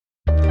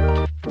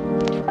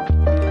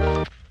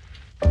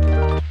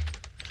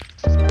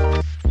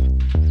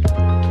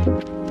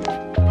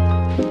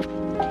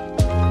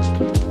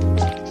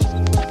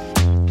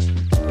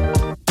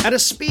At a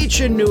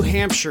speech in New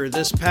Hampshire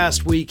this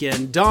past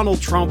weekend,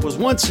 Donald Trump was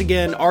once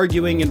again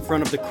arguing in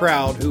front of the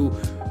crowd, who,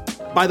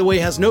 by the way,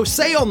 has no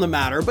say on the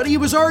matter, but he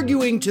was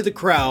arguing to the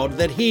crowd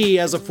that he,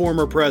 as a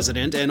former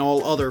president, and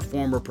all other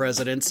former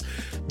presidents,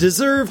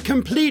 deserve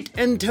complete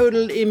and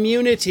total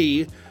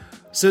immunity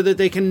so that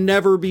they can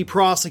never be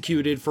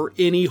prosecuted for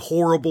any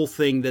horrible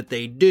thing that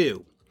they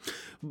do.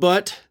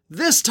 But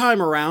this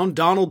time around,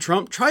 Donald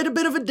Trump tried a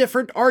bit of a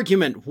different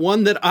argument,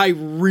 one that I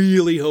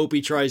really hope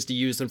he tries to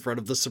use in front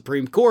of the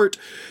Supreme Court,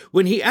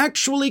 when he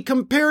actually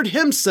compared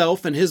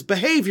himself and his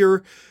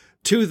behavior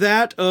to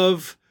that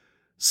of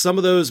some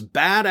of those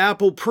bad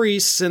apple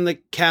priests in the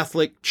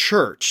Catholic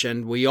Church,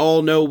 and we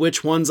all know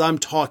which ones I'm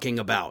talking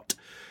about.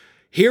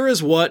 Here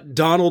is what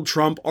Donald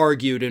Trump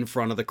argued in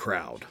front of the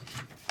crowd.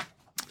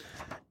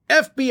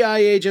 FBI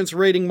agents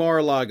raiding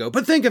Mar-a-Lago,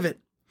 but think of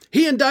it.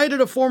 He indicted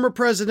a former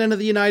president of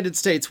the United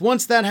States.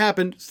 Once that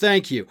happened,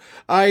 thank you.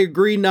 I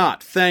agree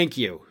not, thank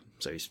you.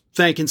 So he's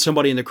thanking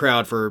somebody in the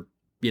crowd for,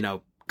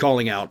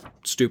 calling out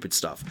stupid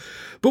stuff.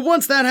 But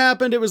once that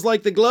happened, it was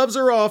like the gloves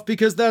are off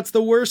because that's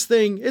the worst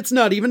thing. It's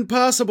not even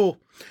possible.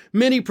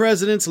 Many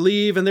presidents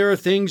leave and there are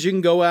things you can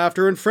go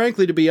after. And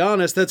frankly, to be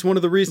honest, that's one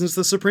of the reasons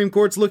the Supreme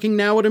Court's looking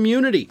now at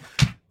immunity.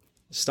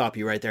 Stop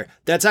you right there.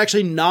 That's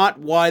actually not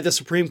why the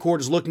Supreme Court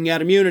is looking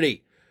at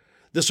immunity.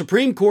 The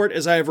Supreme Court,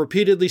 as I have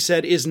repeatedly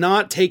said, is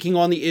not taking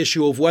on the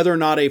issue of whether or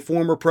not a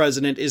former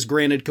president is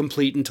granted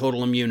complete and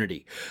total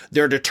immunity.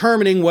 They're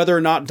determining whether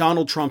or not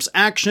Donald Trump's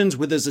actions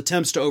with his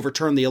attempts to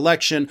overturn the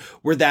election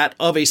were that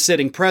of a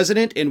sitting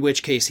president, in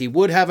which case he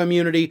would have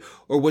immunity,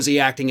 or was he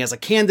acting as a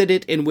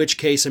candidate, in which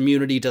case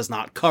immunity does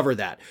not cover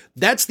that.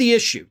 That's the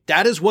issue.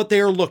 That is what they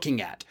are looking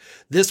at.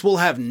 This will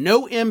have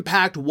no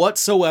impact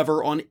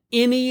whatsoever on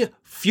any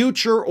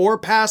future or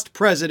past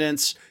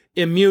presidents'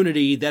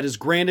 immunity that is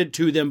granted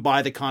to them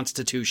by the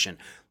Constitution.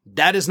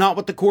 That is not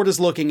what the court is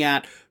looking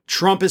at.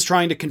 Trump is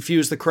trying to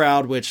confuse the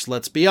crowd, which,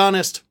 let's be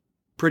honest,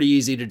 pretty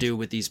easy to do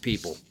with these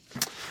people.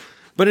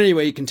 But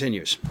anyway, he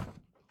continues.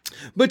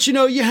 But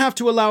you have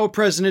to allow a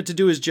president to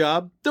do his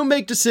job. They'll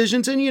make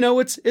decisions, and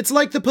it's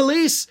like the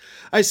police.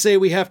 I say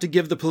we have to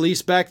give the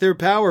police back their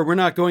power. We're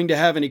not going to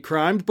have any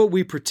crime, but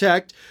we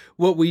protect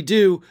what we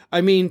do.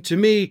 I mean, to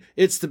me,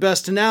 it's the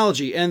best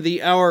analogy. And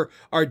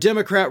our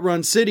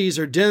Democrat-run cities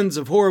are dens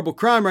of horrible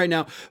crime right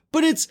now.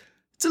 But it's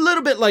a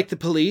little bit like the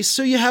police.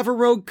 So you have a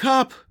rogue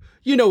cop.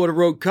 You know what a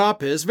rogue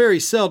cop is, very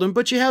seldom,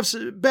 but you have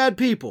bad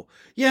people.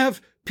 You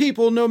have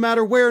people no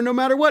matter where, no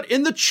matter what.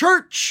 In the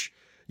church,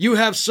 you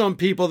have some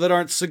people that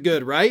aren't so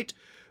good, right?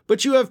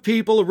 But you have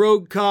people, a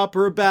rogue cop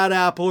or a bad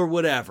apple or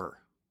whatever.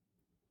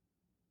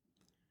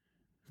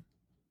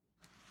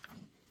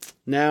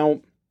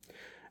 Now,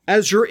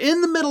 as you're in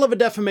the middle of a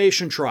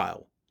defamation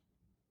trial,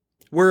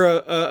 where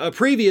a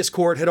previous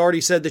court had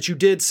already said that you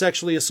did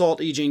sexually assault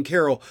E. Jean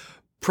Carroll,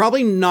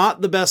 probably not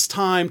the best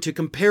time to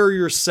compare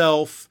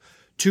yourself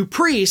to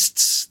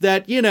priests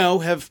that,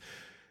 have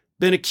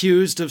been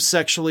accused of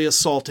sexually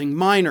assaulting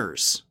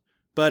minors.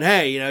 But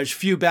hey, there's a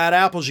few bad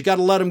apples, you got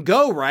to let them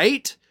go,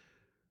 right?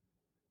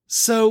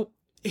 So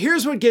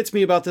here's what gets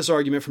me about this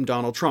argument from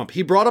Donald Trump.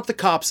 He brought up the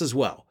cops as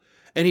well.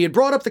 And he had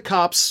brought up the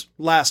cops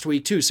last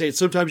week too, saying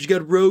sometimes you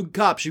got rogue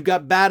cops, you've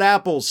got bad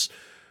apples,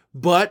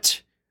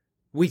 but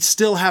we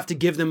still have to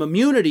give them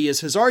immunity is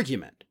his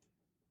argument.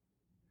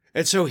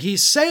 And so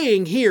he's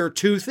saying here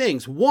two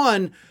things.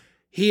 One,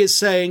 he is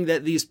saying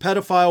that these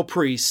pedophile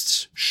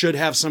priests should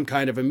have some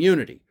kind of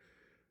immunity.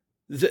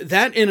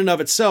 That in and of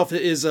itself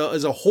is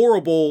a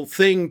horrible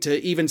thing to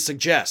even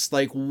suggest.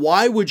 Like,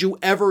 why would you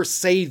ever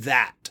say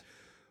that?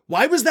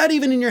 Why was that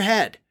even in your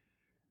head?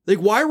 Like,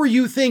 why were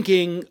you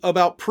thinking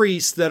about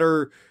priests that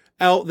are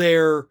out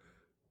there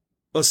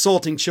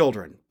assaulting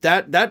children?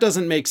 That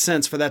doesn't make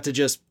sense for that to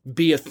just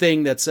be a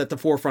thing that's at the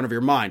forefront of your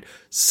mind.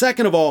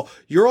 Second of all,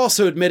 you're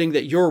also admitting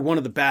that you're one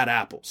of the bad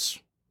apples,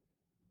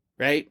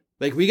 right?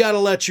 Like, we got to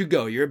let you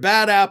go. You're a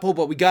bad apple,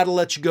 but we got to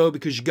let you go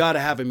because you got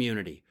to have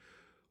immunity.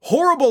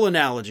 Horrible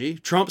analogy.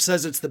 Trump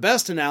says it's the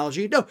best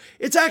analogy. No,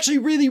 it's actually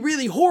really,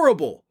 really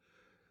horrible.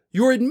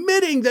 You're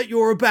admitting that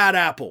you're a bad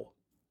apple.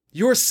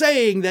 You're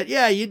saying that,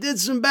 yeah, you did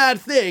some bad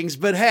things,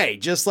 but hey,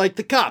 just like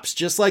the cops,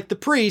 just like the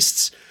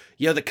priests,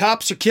 the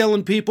cops are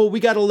killing people. We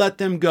got to let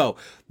them go.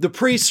 The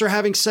priests are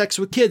having sex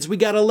with kids. We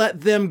got to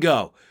let them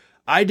go.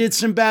 I did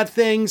some bad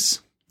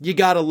things. You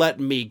got to let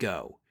me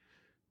go.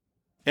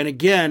 And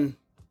again,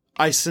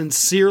 I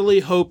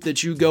sincerely hope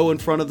that you go in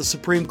front of the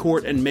Supreme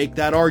Court and make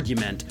that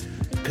argument,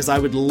 because I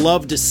would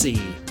love to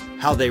see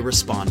how they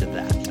respond to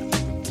that.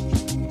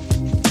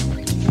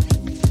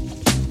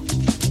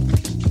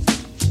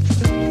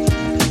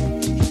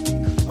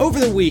 Over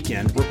the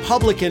weekend,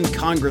 Republican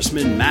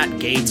Congressman Matt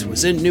Gaetz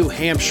was in New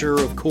Hampshire,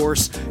 of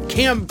course,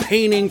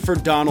 campaigning for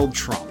Donald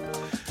Trump.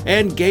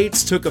 And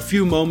Gaetz took a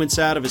few moments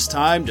out of his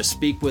time to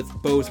speak with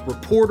both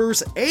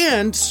reporters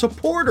and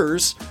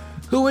supporters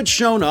who had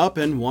shown up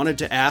and wanted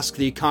to ask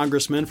the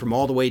congressman from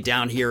all the way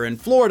down here in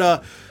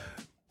Florida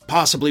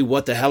Possibly,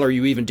 what the hell are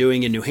you even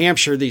doing in New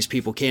Hampshire? These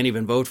people can't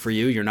even vote for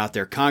you. You're not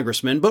their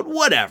congressman, but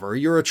whatever.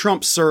 You're a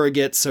Trump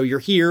surrogate, so you're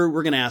here.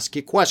 We're going to ask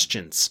you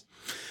questions.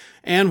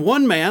 And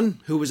one man,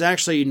 who was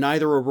actually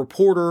neither a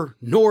reporter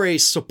nor a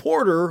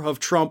supporter of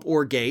Trump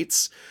or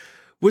Gates,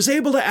 was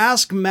able to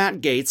ask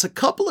Matt Gaetz a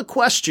couple of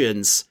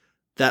questions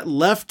that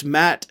left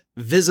Matt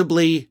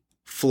visibly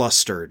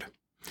flustered.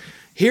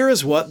 Here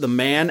is what the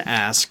man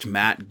asked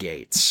Matt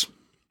Gaetz.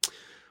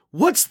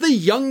 What's the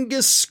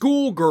youngest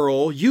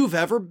schoolgirl you've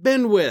ever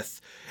been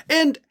with?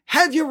 And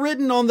have you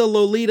ridden on the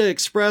Lolita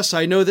Express?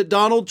 I know that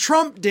Donald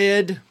Trump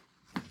did.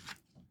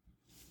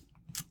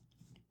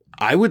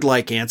 I would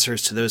like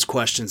answers to those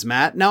questions,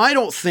 Matt. Now, I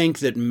don't think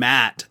that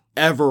Matt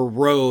ever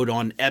rode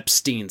on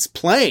Epstein's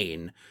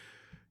plane.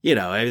 You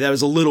know, that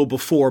was a little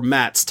before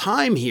Matt's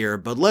time here,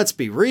 but let's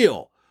be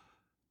real.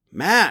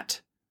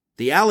 Matt,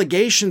 the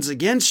allegations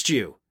against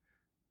you,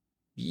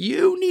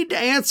 you need to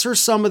answer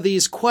some of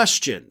these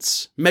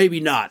questions. Maybe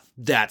not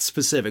that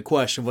specific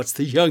question. What's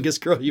the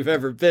youngest girl you've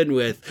ever been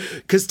with?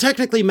 Because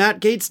technically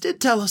Matt Gaetz did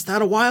tell us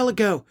that a while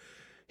ago.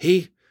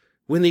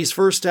 When these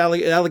first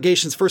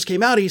allegations first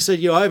came out, he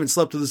said, I haven't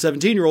slept with a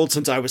 17-year-old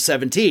since I was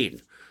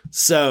 17.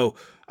 So,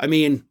 I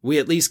mean, we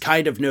at least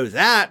kind of know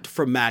that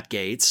from Matt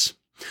Gaetz.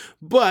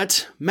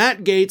 But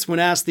Matt Gaetz, when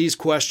asked these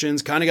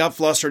questions, kind of got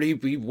flustered.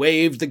 He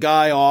waved the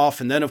guy off.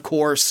 And then, of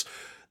course,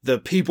 the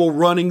people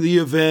running the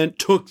event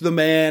took the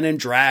man and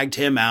dragged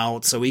him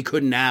out so he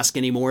couldn't ask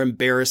any more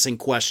embarrassing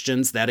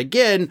questions that,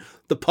 again,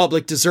 the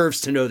public deserves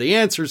to know the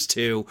answers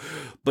to.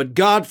 But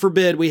God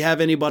forbid we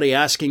have anybody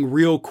asking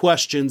real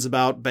questions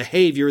about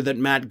behavior that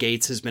Matt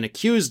Gaetz has been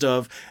accused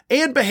of,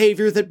 and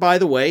behavior that, by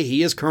the way,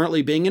 he is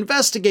currently being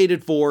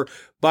investigated for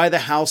by the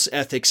House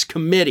Ethics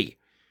Committee.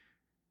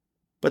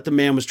 But the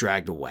man was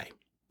dragged away.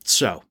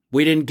 So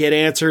we didn't get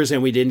answers,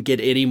 and we didn't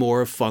get any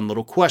more fun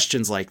little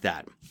questions like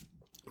that.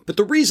 But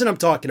the reason I'm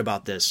talking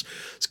about this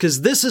is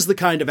because this is the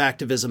kind of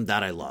activism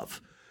that I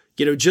love.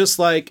 Just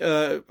like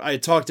I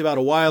talked about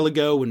a while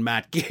ago when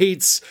Matt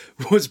Gaetz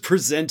was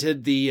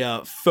presented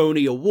the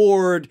phony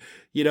award,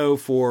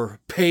 for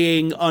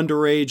paying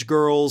underage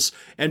girls.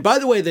 And by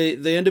the way,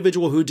 the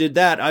individual who did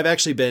that, I've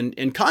actually been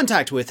in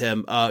contact with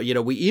him.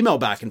 We email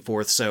back and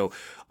forth. So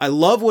I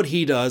love what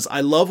he does.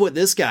 I love what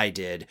this guy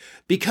did,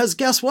 because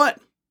guess what?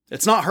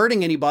 It's not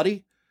hurting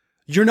anybody.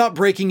 You're not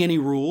breaking any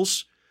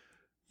rules.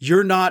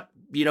 You're not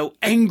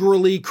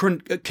angrily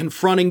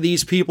confronting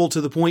these people to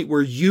the point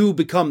where you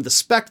become the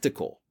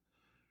spectacle.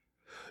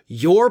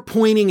 You're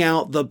pointing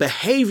out the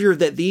behavior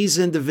that these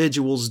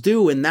individuals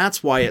do, and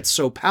that's why it's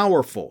so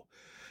powerful.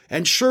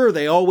 And sure,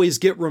 they always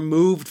get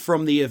removed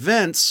from the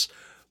events,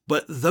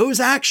 but those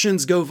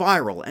actions go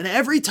viral. And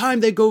every time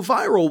they go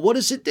viral, what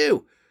does it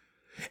do?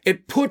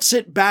 It puts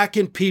it back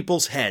in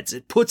people's heads.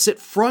 It puts it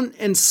front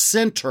and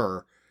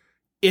center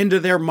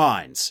into their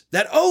minds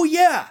that, oh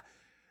yeah,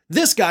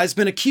 this guy's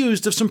been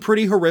accused of some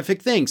pretty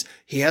horrific things.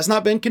 He has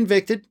not been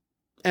convicted.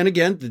 And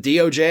again, the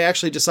DOJ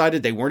actually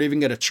decided they weren't even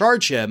going to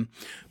charge him,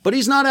 but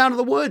he's not out of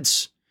the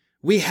woods.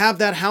 We have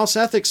that House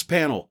Ethics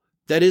Panel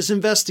that is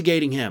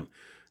investigating him.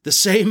 The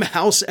same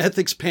House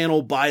Ethics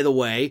Panel, by the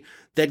way,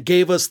 that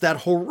gave us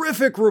that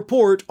horrific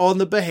report on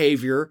the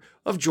behavior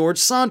of George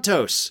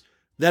Santos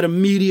that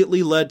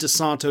immediately led to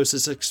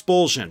Santos's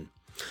expulsion.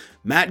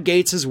 Matt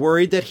Gaetz is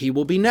worried that he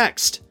will be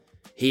next.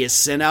 He has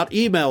sent out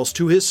emails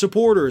to his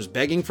supporters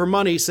begging for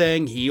money,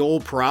 saying he'll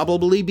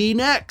probably be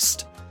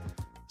next.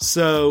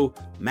 So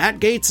Matt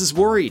Gaetz is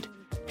worried.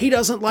 He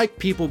doesn't like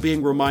people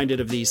being reminded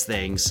of these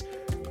things,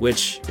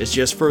 which is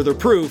just further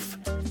proof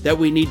that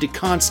we need to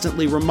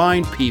constantly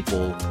remind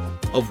people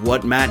of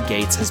what Matt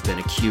Gaetz has been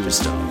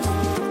accused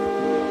of.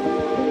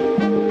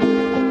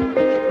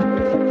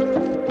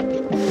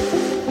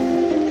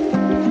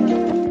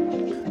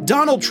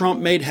 Donald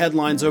Trump made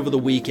headlines over the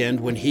weekend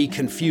when he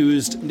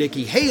confused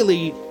Nikki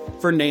Haley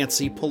for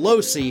Nancy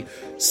Pelosi,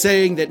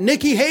 saying that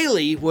Nikki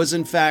Haley was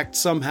in fact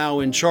somehow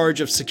in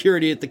charge of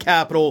security at the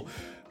Capitol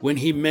when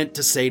he meant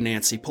to say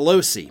Nancy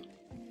Pelosi.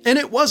 And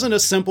it wasn't a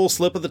simple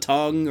slip of the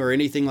tongue or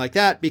anything like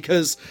that,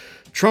 because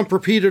Trump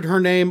repeated her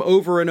name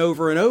over and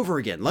over and over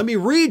again. Let me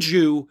read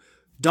you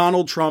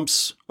Donald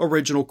Trump's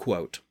original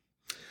quote.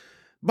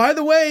 By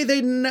the way,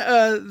 they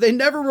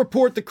never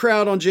report the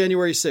crowd on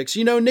January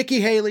 6th.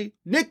 Nikki Haley,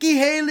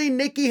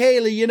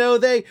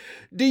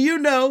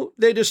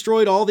 they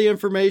destroyed all the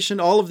information,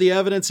 all of the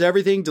evidence,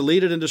 everything,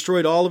 deleted and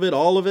destroyed all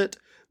of it,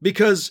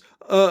 because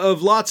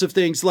of lots of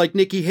things. Like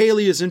Nikki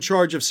Haley is in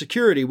charge of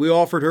security. We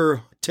offered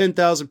her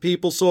 10,000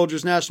 people,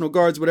 soldiers, National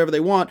Guards, whatever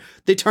they want.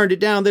 They turned it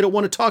down. They don't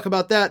want to talk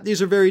about that.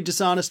 These are very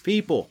dishonest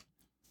people.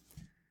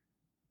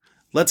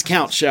 Let's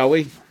count, shall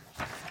we?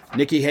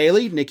 Nikki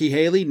Haley.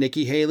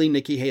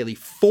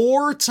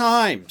 4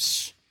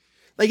 times.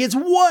 It's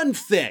one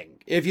thing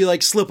if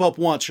you slip up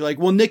once. You're like,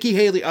 well, Nancy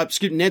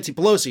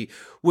Pelosi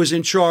was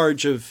in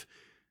charge of.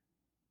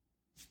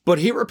 But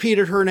he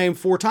repeated her name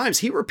 4 times.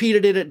 He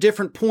repeated it at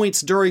different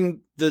points during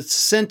the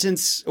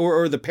sentence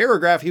or the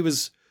paragraph he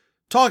was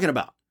talking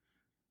about.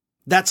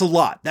 That's a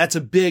lot. That's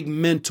a big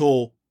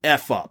mental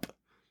F up.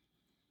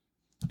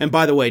 And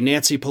by the way,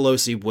 Nancy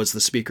Pelosi was the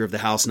Speaker of the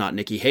House, not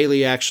Nikki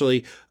Haley,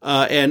 actually.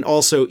 And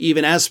also,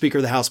 even as Speaker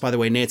of the House, by the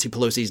way, Nancy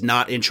Pelosi is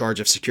not in charge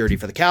of security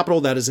for the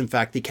Capitol. That is, in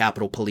fact, the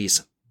Capitol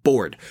Police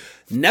Board.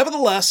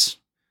 Nevertheless,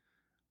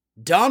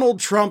 Donald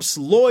Trump's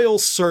loyal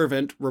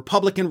servant,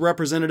 Republican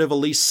Representative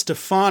Elise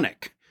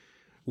Stefanik,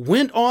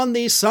 went on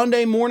these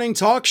Sunday morning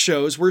talk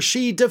shows where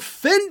she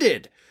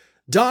defended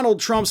Donald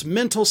Trump's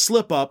mental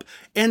slip-up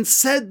and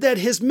said that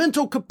his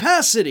mental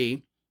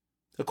capacity,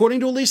 according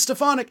to Elise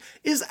Stefanik,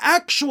 is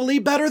actually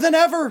better than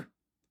ever.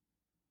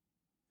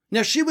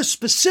 Now, she was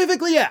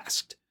specifically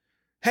asked,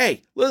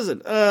 hey,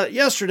 listen,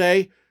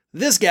 yesterday,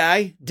 this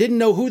guy didn't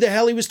know who the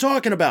hell he was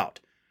talking about.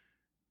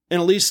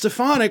 And Elise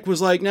Stefanik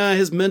was like, nah,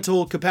 his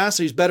mental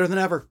capacity is better than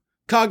ever.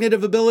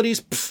 Cognitive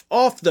abilities,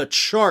 off the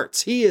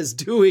charts. He is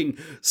doing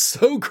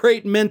so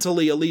great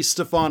mentally, Elise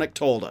Stefanik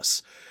told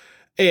us.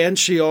 And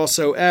she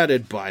also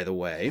added, by the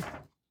way,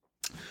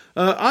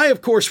 I,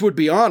 of course, would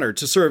be honored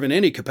to serve in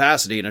any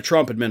capacity in a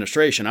Trump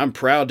administration. I'm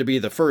proud to be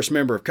the first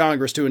member of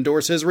Congress to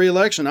endorse his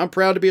reelection. I'm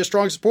proud to be a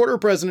strong supporter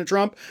of President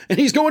Trump, and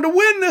he's going to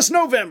win this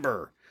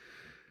November.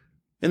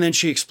 And then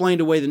she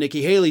explained away the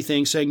Nikki Haley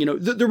thing, saying,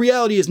 the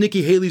reality is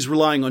Nikki Haley's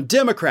relying on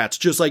Democrats,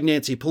 just like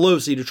Nancy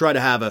Pelosi, to try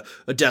to have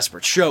a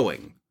desperate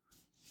showing.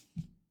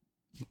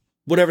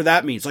 Whatever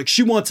that means. Like,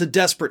 she wants a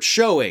desperate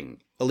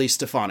showing, Elise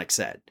Stefanik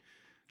said.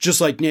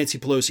 Just like Nancy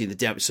Pelosi, the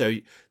Dem. So,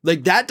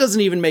 like, that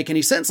doesn't even make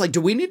any sense. Like, do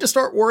we need to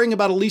start worrying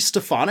about Elise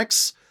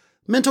Stefanik's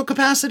mental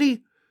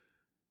capacity?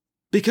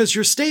 Because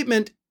your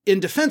statement in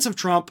defense of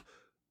Trump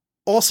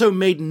also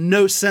made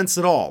no sense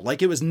at all.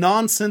 Like, it was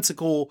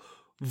nonsensical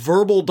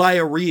verbal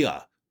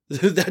diarrhea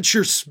that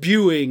you're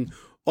spewing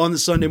on the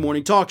Sunday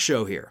morning talk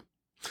show here.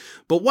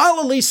 But while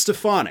Elise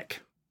Stefanik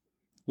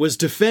was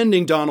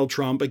defending Donald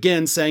Trump,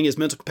 again saying his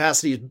mental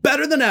capacity is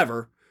better than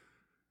ever,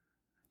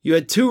 you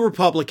had two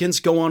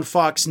Republicans go on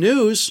Fox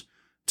News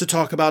to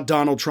talk about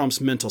Donald Trump's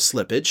mental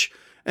slippage.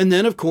 And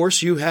then, of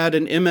course, you had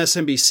an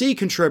MSNBC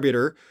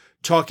contributor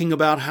talking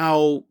about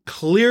how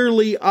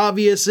clearly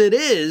obvious it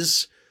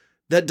is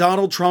that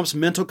Donald Trump's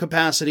mental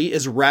capacity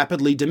is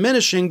rapidly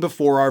diminishing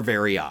before our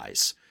very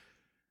eyes.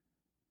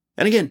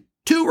 And again,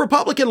 two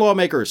Republican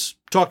lawmakers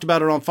talked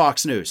about it on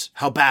Fox News,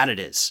 how bad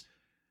it is.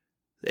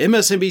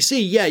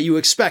 MSNBC, yeah, you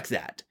expect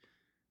that.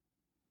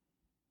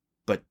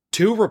 But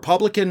two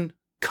Republican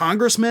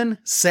congressmen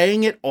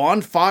saying it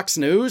on Fox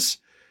News?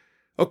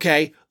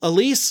 Okay,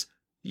 Elise,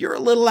 you're a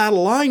little out of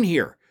line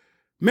here.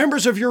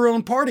 Members of your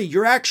own party,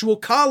 your actual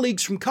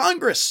colleagues from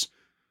Congress,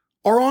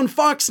 are on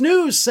Fox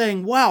News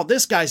saying, wow,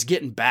 this guy's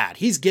getting bad.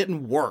 He's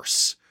getting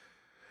worse.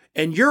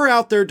 And you're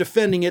out there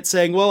defending it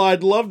saying, well,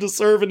 I'd love to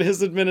serve in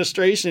his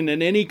administration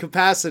in any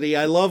capacity.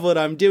 I love what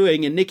I'm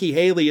doing. And Nikki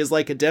Haley is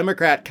like a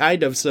Democrat,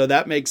 kind of, so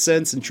that makes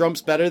sense. And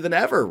Trump's better than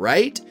ever,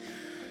 right?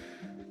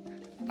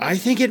 I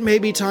think it may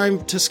be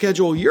time to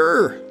schedule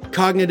your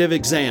cognitive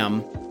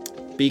exam,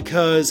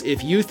 because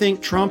if you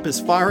think Trump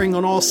is firing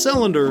on all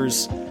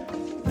cylinders,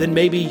 then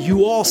maybe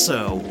you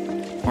also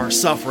are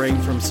suffering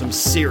from some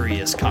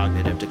serious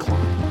cognitive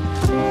decline.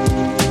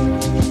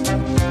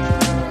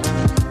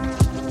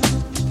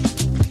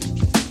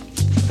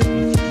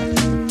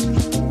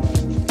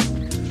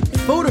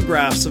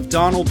 Photographs of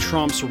Donald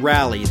Trump's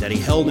rally that he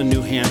held in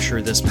New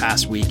Hampshire this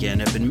past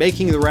weekend have been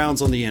making the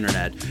rounds on the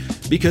internet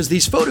because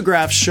these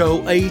photographs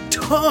show a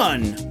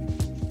ton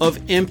of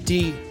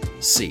empty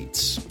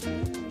seats.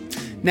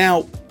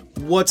 Now,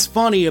 what's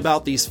funny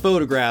about these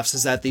photographs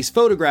is that these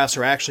photographs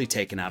are actually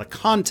taken out of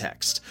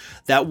context.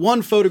 That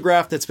one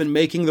photograph that's been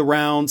making the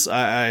rounds,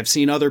 I've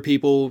seen other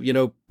people,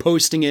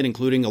 posting it,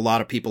 including a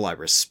lot of people I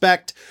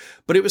respect,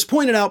 but it was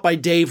pointed out by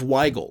Dave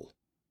Weigel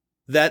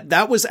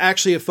that was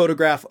actually a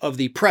photograph of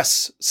the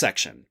press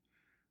section.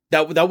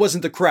 That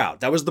wasn't the crowd.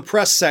 That was the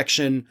press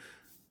section,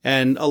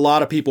 and a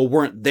lot of people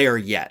weren't there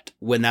yet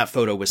when that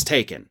photo was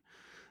taken.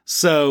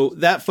 So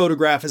that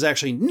photograph is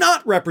actually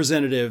not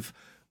representative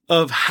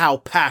of how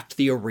packed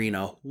the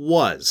arena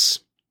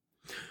was.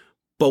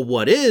 But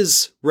what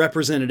is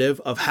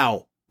representative of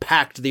how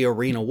packed the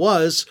arena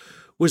was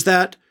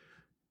that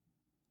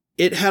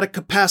it had a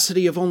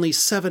capacity of only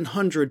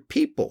 700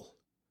 people.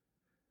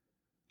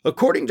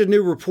 According to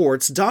new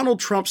reports, Donald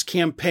Trump's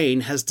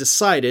campaign has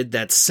decided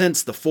that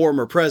since the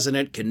former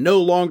president can no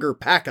longer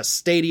pack a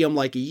stadium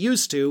like he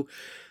used to,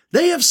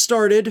 they have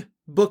started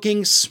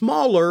booking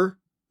smaller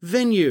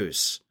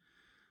venues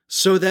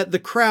so that the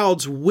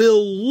crowds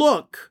will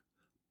look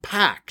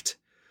packed.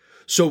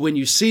 So when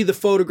you see the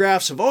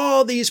photographs of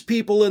all these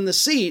people in the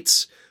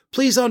seats,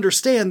 please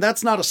understand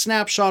that's not a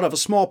snapshot of a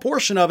small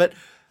portion of it.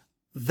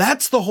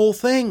 That's the whole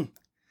thing.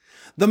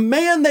 The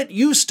man that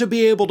used to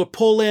be able to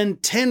pull in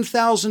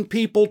 10,000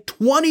 people,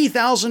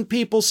 20,000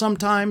 people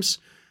sometimes,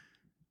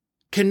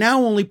 can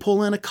now only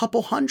pull in a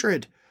couple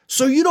hundred.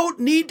 So you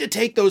don't need to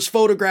take those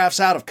photographs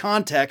out of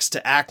context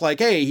to act like,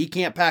 hey, he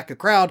can't pack a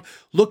crowd.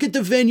 Look at the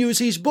venues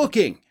he's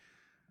booking.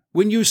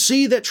 When you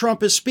see that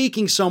Trump is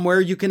speaking somewhere,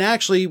 you can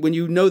actually, when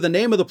you know the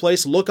name of the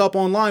place, look up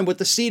online what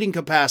the seating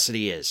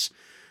capacity is.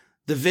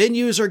 The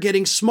venues are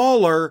getting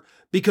smaller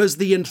because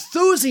the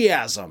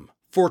enthusiasm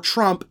for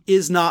Trump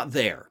is not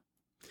there.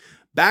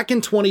 Back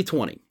in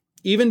 2020,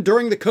 even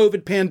during the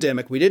COVID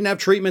pandemic, we didn't have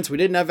treatments, we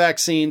didn't have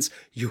vaccines.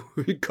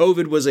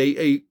 COVID was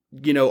a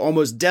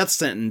almost death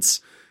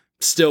sentence.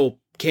 Still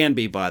can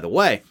be, by the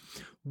way.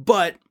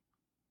 But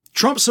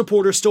Trump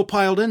supporters still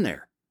piled in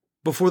there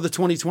before the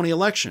 2020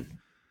 election.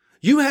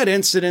 You had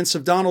incidents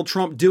of Donald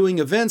Trump doing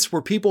events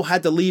where people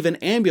had to leave in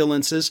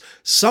ambulances,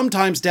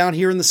 sometimes down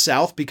here in the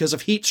South because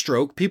of heat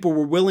stroke. People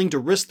were willing to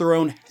risk their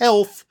own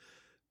health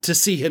to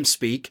see him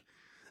speak.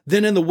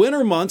 Then in the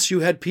winter months, you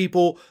had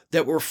people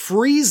that were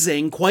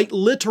freezing, quite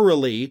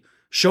literally,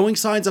 showing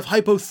signs of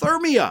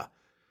hypothermia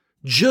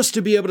just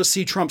to be able to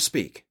see Trump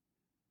speak.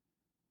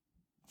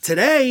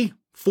 Today,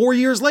 4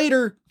 years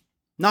later,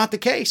 not the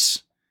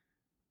case.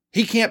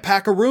 He can't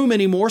pack a room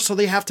anymore, so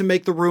they have to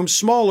make the room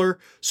smaller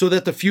so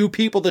that the few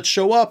people that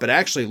show up, it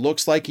actually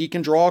looks like he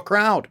can draw a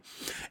crowd.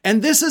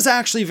 And this is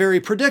actually very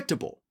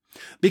predictable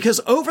because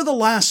over the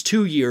last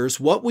 2 years,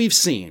 what we've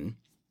seen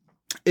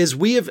is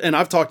and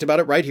I've talked about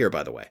it right here,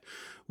 by the way,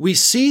 we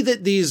see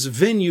that these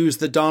venues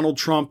that Donald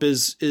Trump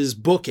is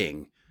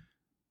booking,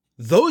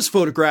 those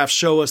photographs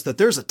show us that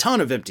there's a ton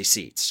of empty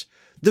seats.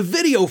 The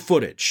video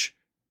footage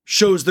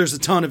shows there's a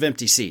ton of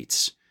empty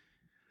seats.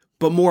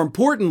 But more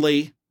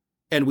importantly,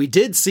 and we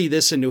did see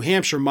this in New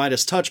Hampshire,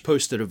 Midas Touch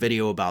posted a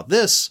video about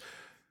this,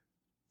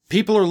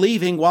 people are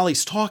leaving while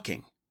he's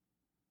talking.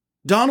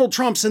 Donald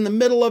Trump's in the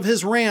middle of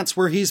his rants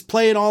where he's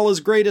playing all his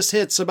greatest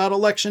hits about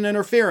election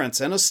interference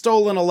and a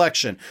stolen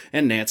election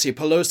and Nancy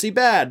Pelosi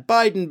bad,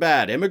 Biden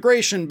bad,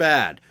 immigration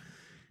bad.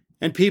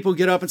 And people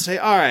get up and say,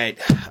 all right,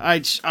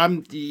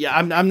 I'm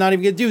not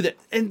even going to do that.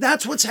 And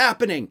that's what's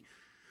happening.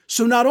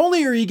 So not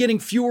only are you getting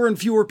fewer and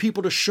fewer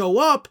people to show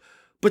up,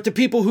 but the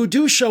people who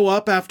do show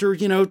up after,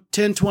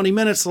 10, 20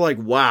 minutes are like,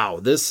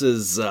 wow, this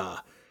is,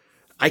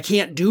 I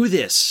can't do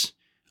this.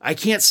 I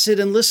can't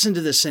sit and listen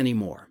to this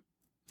anymore.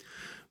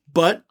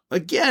 But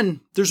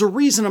again, there's a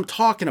reason I'm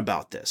talking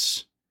about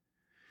this.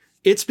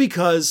 It's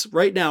because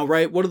right now,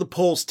 right, what do the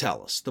polls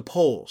tell us? The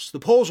polls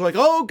are like,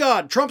 oh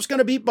God, Trump's going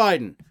to beat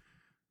Biden.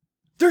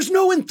 There's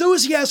no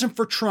enthusiasm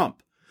for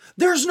Trump.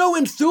 There's no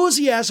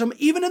enthusiasm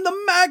even in the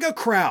MAGA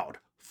crowd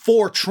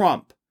for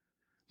Trump.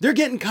 They're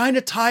getting kind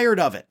of tired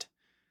of it.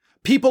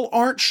 People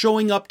aren't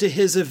showing up to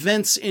his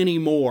events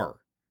anymore.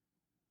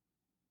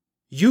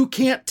 You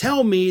can't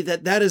tell me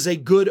that that is a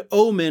good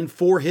omen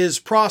for his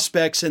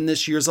prospects in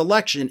this year's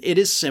election. It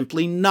is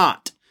simply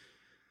not.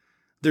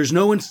 There's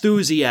no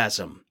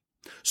enthusiasm.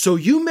 So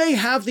you may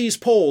have these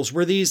polls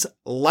where these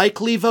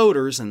likely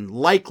voters, and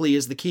likely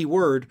is the key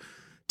word,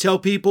 tell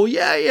people,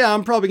 yeah,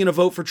 I'm probably going to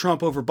vote for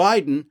Trump over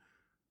Biden.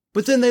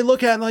 But then they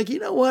look at it like, you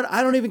know what?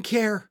 I don't even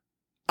care.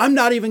 I'm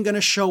not even going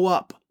to show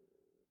up.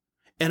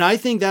 And I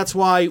think that's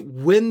why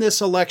when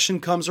this election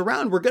comes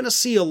around, we're going to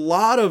see a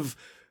lot of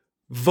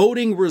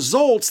voting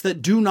results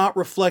that do not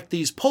reflect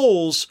these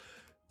polls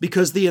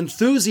because the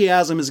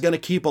enthusiasm is going to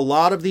keep a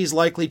lot of these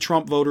likely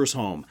Trump voters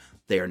home.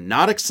 They are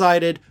not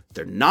excited.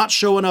 They're not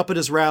showing up at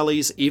his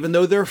rallies, even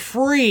though they're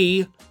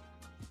free.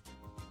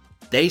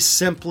 They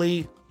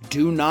simply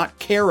do not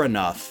care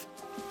enough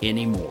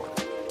anymore.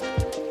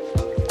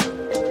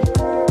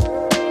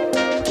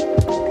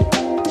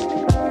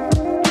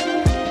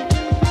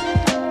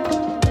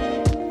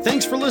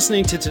 Thanks for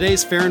listening to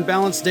today's Fair and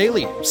Balanced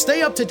Daily.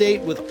 Stay up to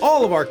date with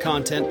all of our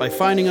content by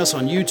finding us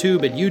on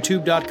YouTube at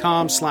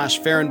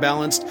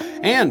youtube.com/fairandbalanced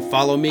and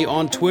follow me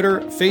on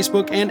Twitter,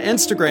 Facebook, and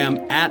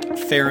Instagram at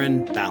Fair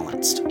and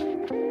Balanced.